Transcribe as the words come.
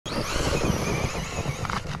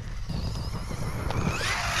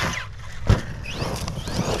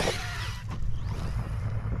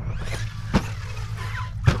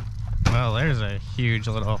huge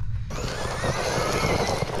little...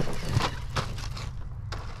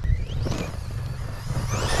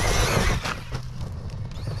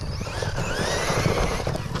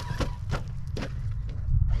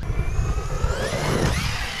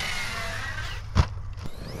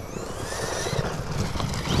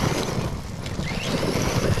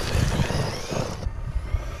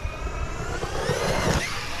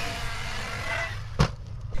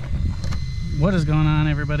 What is going on,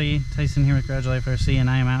 everybody? Tyson here with Garage Life RC, and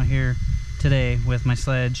I am out here today with my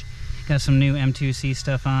sledge. Got some new M2C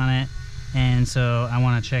stuff on it, and so I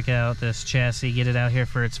want to check out this chassis, get it out here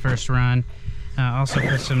for its first run. Also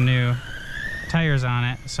put some new tires on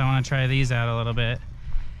it, so I want to try these out a little bit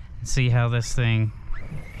and see how this thing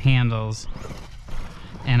handles.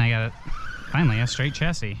 And I got finally a straight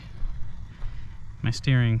chassis. My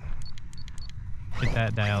steering, get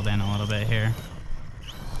that dialed in a little bit here.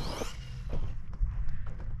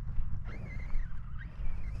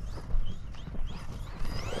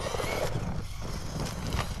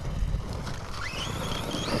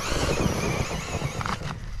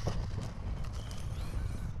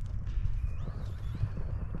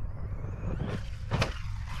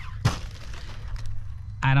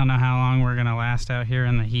 I don't know how long we're gonna last out here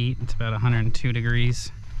in the heat. It's about 102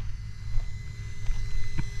 degrees.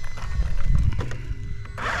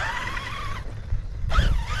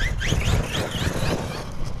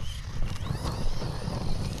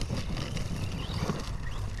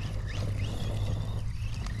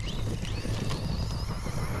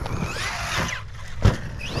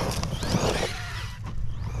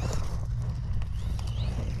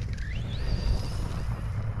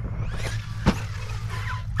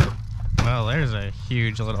 Well, there's a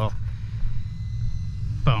huge little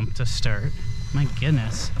bump to start. My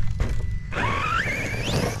goodness.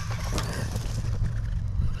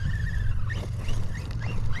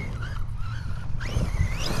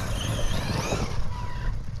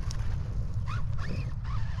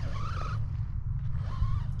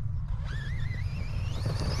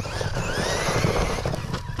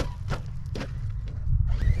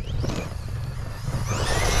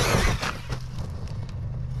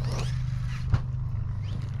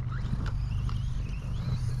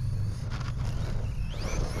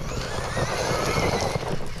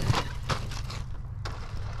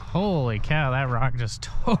 Holy cow, that rock just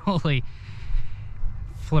totally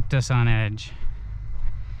flipped us on edge.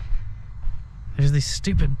 There's these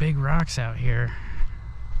stupid big rocks out here.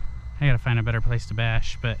 I gotta find a better place to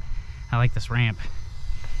bash, but I like this ramp.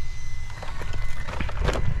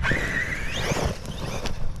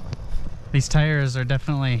 These tires are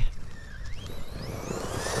definitely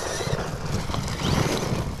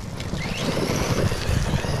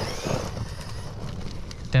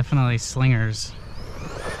slingers.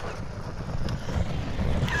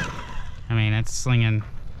 I mean, it's slinging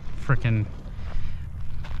frickin'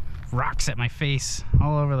 rocks at my face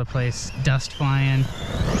all over the place, dust flying.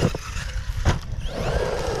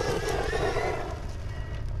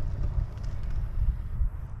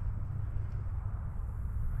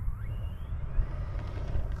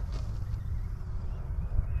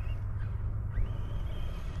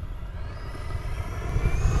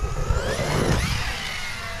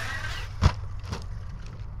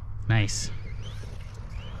 Nice.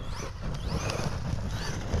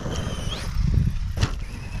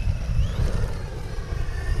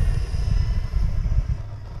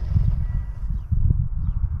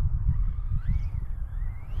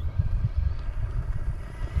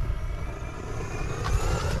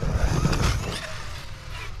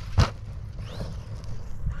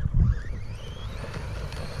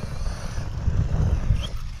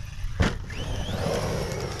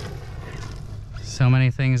 So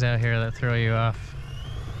many things out here that throw you off.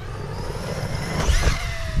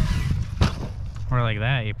 Or like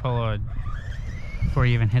that, you pull a before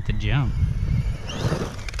you even hit the jump.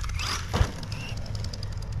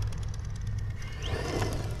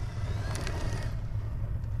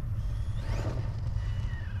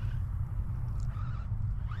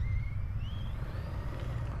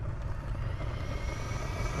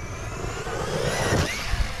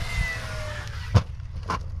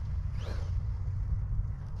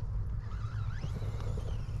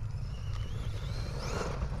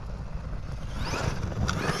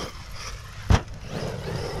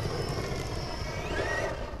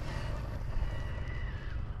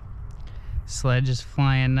 Sledge is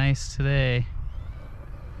flying nice today.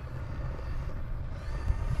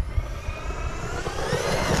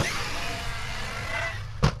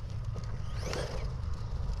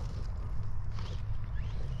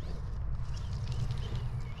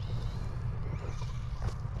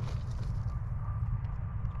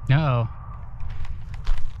 Uh-oh.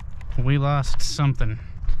 we lost something.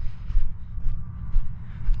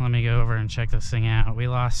 Let me go over and check this thing out. We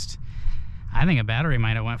lost, I think a battery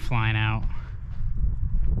might have went flying out.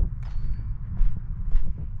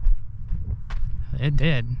 It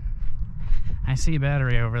did. I see a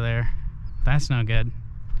battery over there. That's no good.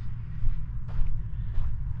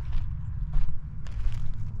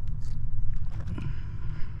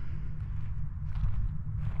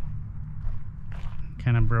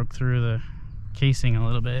 Kind of broke through the casing a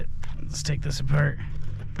little bit. Let's take this apart.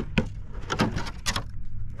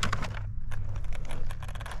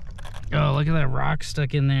 Oh, look at that rock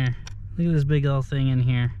stuck in there. Look at this big old thing in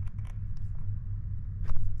here.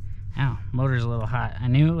 Ow, motor's a little hot. I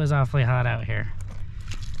knew it was awfully hot out here.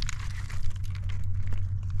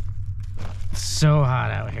 It's so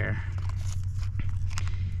hot out here.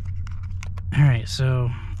 Alright, so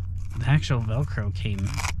the actual Velcro came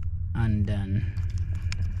undone.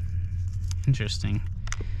 Interesting.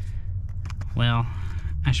 Well,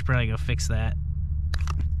 I should probably go fix that.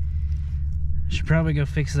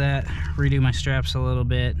 Redo my straps a little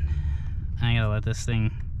bit. I gotta let this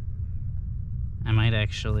thing, I might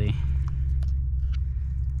actually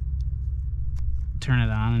turn it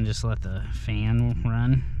on and just let the fan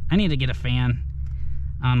run. I need to get a fan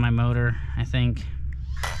on my motor, I think.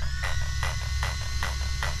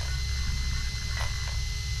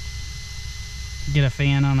 Get a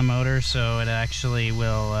fan on the motor so it actually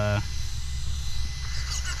will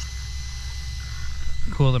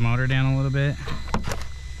cool the motor down a little bit.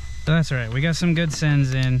 But that's alright, we got some good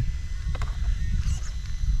sends in.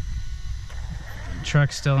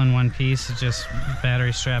 Truck's still in one piece, it's just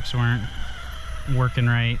battery straps weren't working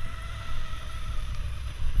right.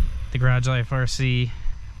 The Garage Life RC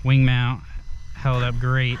wing mount held up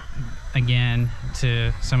great again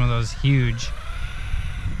to some of those huge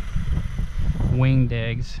wing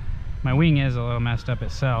digs. My wing is a little messed up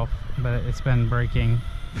itself, but it's been breaking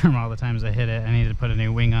from all the times I hit it. I needed to put a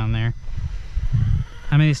new wing on there.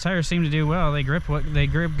 I mean, these tires seem to do well. They grip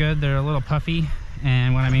good. They're a little puffy,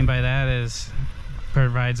 and what I mean by that is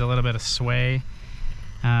provides a little bit of sway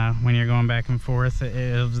when you're going back and forth.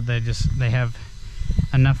 They have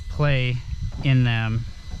enough play in them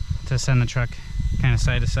to send the truck kind of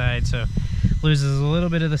side to side, so loses a little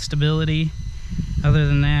bit of the stability. Other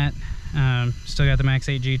than that, still got the Max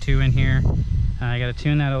 8 G2 in here. I got to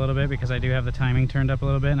tune that a little bit because I do have the timing turned up a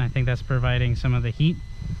little bit, and I think that's providing some of the heat.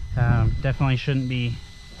 Definitely shouldn't be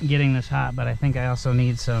getting this hot, but I think I also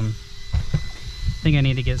need some, I think I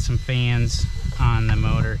need to get some fans on the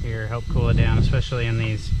motor here, help cool it down, especially in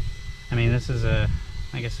these, I mean, this is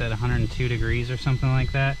like I said, 102 degrees or something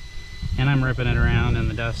like that, and I'm ripping it around in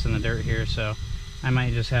the dust and the dirt here, so I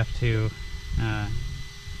might just have to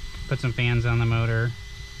put some fans on the motor.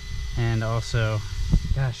 And also,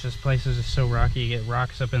 gosh, this place is just so rocky. You get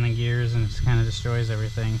rocks up in the gears and it kind of destroys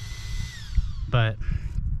everything. But,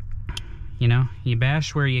 you know, you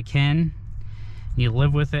bash where you can, you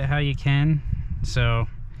live with it how you can. So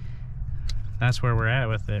that's where we're at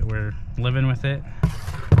with it. We're living with it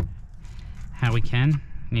how we can.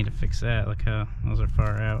 Need to fix that. Look how those are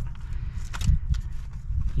far out.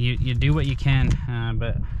 You do what you can,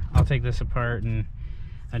 but I'll take this apart and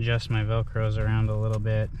adjust my Velcros around a little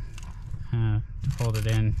bit to hold it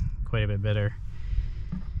in quite a bit better.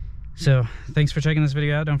 So thanks for checking this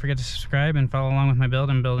video out. Don't forget to subscribe and follow along with my build.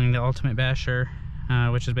 I'm building the ultimate basher,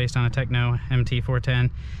 which is based on a Techno MT410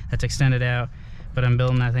 that's extended out, but I'm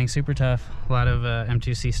building that thing super tough. A lot of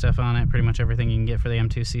M2C stuff on it, pretty much everything you can get for the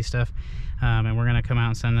M2C stuff. And we're gonna come out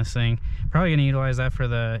and send this thing. Probably gonna utilize that for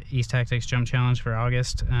the East Tactics Jump Challenge for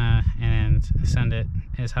August, and send it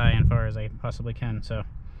as high and far as I possibly can. So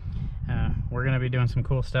we're gonna be doing some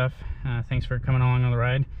cool stuff. Thanks for coming along on the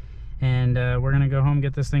ride, and we're gonna go home,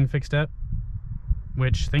 get this thing fixed up,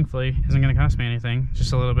 which thankfully isn't gonna cost me anything,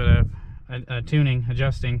 just a little bit of tuning,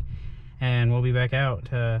 adjusting, and we'll be back out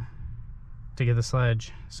to give the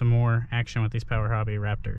sledge some more action with these Power Hobby Raptors.